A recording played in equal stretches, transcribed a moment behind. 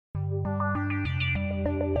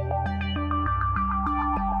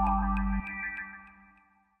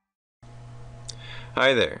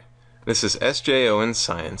Hi there, this is SJOwens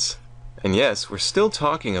Science, and yes, we're still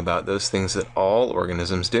talking about those things that all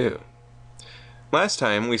organisms do. Last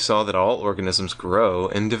time we saw that all organisms grow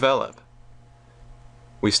and develop.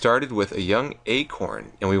 We started with a young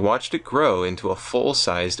acorn and we watched it grow into a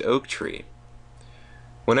full-sized oak tree.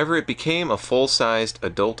 Whenever it became a full-sized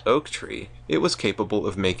adult oak tree, it was capable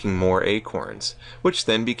of making more acorns, which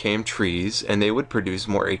then became trees and they would produce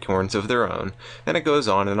more acorns of their own, and it goes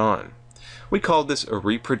on and on. We called this a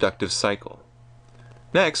reproductive cycle.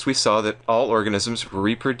 Next, we saw that all organisms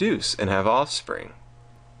reproduce and have offspring.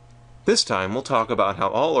 This time, we'll talk about how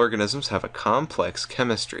all organisms have a complex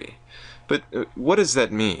chemistry. But what does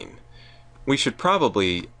that mean? We should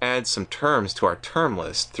probably add some terms to our term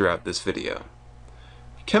list throughout this video.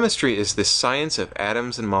 Chemistry is the science of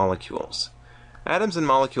atoms and molecules. Atoms and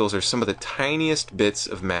molecules are some of the tiniest bits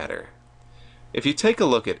of matter. If you take a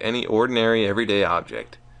look at any ordinary everyday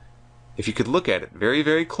object, if you could look at it very,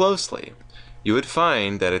 very closely, you would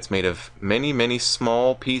find that it's made of many, many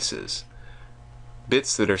small pieces.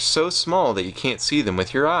 Bits that are so small that you can't see them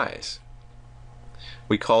with your eyes.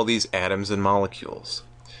 We call these atoms and molecules.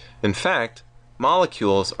 In fact,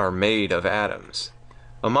 molecules are made of atoms.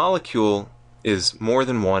 A molecule is more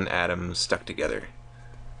than one atom stuck together.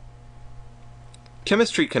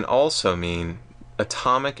 Chemistry can also mean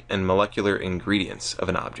atomic and molecular ingredients of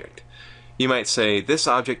an object. You might say, this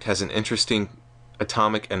object has an interesting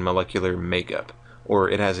atomic and molecular makeup, or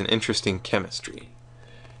it has an interesting chemistry.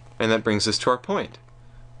 And that brings us to our point,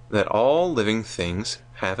 that all living things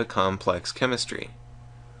have a complex chemistry.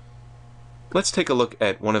 Let's take a look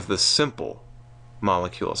at one of the simple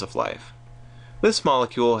molecules of life. This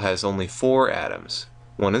molecule has only 4 atoms.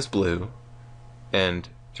 One is blue, and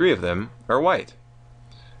 3 of them are white.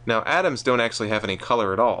 Now, atoms don't actually have any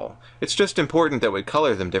color at all. It's just important that we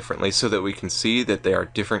color them differently so that we can see that they are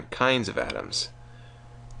different kinds of atoms.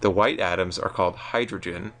 The white atoms are called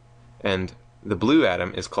hydrogen, and the blue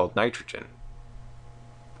atom is called nitrogen.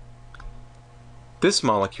 This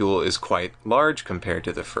molecule is quite large compared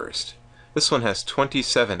to the first. This one has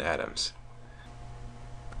 27 atoms.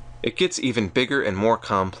 It gets even bigger and more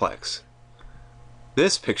complex.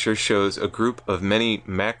 This picture shows a group of many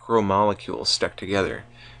macromolecules stuck together.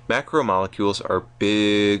 Macromolecules are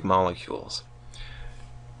big molecules.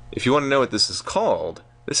 If you want to know what this is called,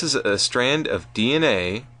 this is a strand of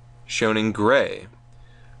DNA, shown in gray,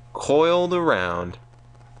 coiled around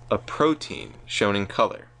a protein, shown in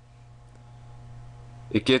color.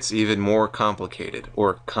 It gets even more complicated,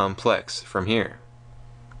 or complex, from here.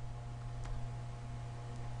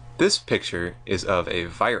 This picture is of a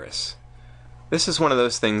virus. This is one of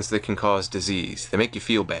those things that can cause disease. They make you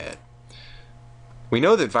feel bad. We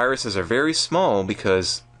know that viruses are very small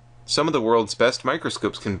because some of the world's best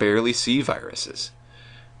microscopes can barely see viruses.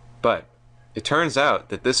 But it turns out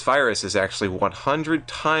that this virus is actually 100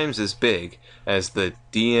 times as big as the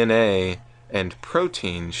DNA and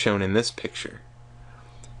protein shown in this picture.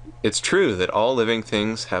 It's true that all living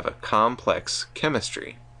things have a complex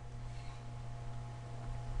chemistry.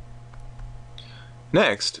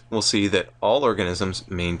 Next, we'll see that all organisms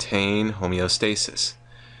maintain homeostasis.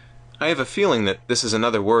 I have a feeling that this is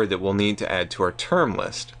another word that we'll need to add to our term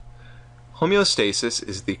list. Homeostasis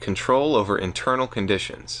is the control over internal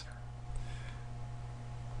conditions.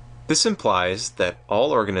 This implies that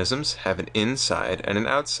all organisms have an inside and an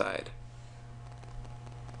outside.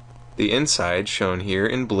 The inside shown here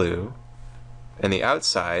in blue, and the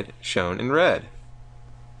outside shown in red.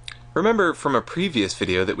 Remember from a previous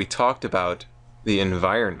video that we talked about the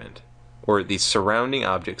environment, or the surrounding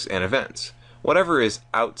objects and events, whatever is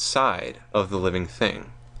outside of the living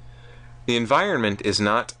thing. The environment is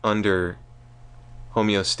not under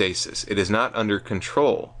homeostasis. It is not under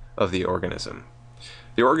control of the organism.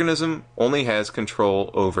 The organism only has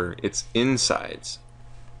control over its insides.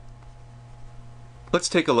 Let's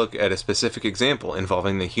take a look at a specific example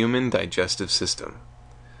involving the human digestive system.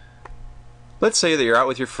 Let's say that you're out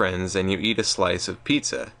with your friends and you eat a slice of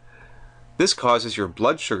pizza. This causes your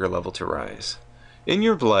blood sugar level to rise. In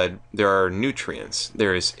your blood, there are nutrients,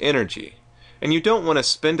 there is energy, and you don't want to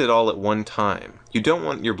spend it all at one time. You don't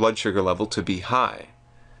want your blood sugar level to be high,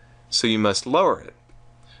 so you must lower it.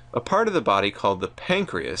 A part of the body called the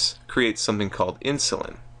pancreas creates something called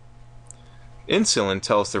insulin. Insulin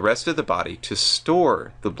tells the rest of the body to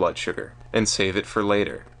store the blood sugar and save it for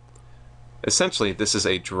later. Essentially, this is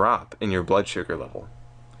a drop in your blood sugar level.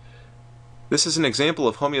 This is an example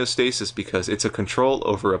of homeostasis because it's a control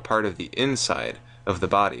over a part of the inside of the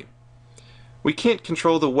body. We can't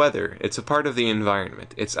control the weather. It's a part of the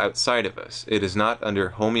environment. It's outside of us. It is not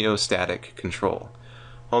under homeostatic control.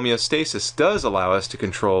 Homeostasis does allow us to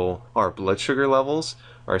control our blood sugar levels,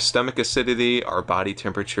 our stomach acidity, our body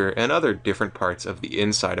temperature, and other different parts of the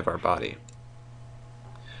inside of our body.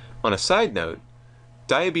 On a side note,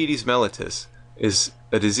 diabetes mellitus is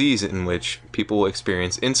a disease in which people will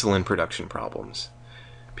experience insulin production problems.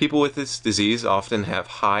 People with this disease often have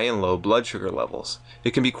high and low blood sugar levels.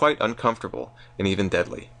 It can be quite uncomfortable and even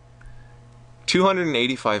deadly.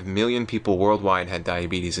 285 million people worldwide had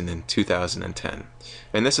diabetes in 2010,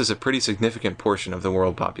 and this is a pretty significant portion of the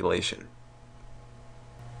world population.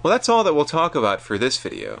 Well, that's all that we'll talk about for this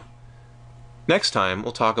video. Next time,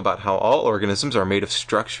 we'll talk about how all organisms are made of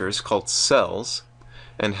structures called cells,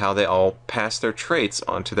 and how they all pass their traits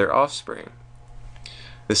onto their offspring.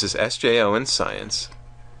 This is SJOwens Science,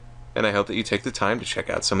 and I hope that you take the time to check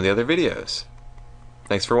out some of the other videos.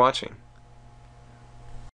 Thanks for watching.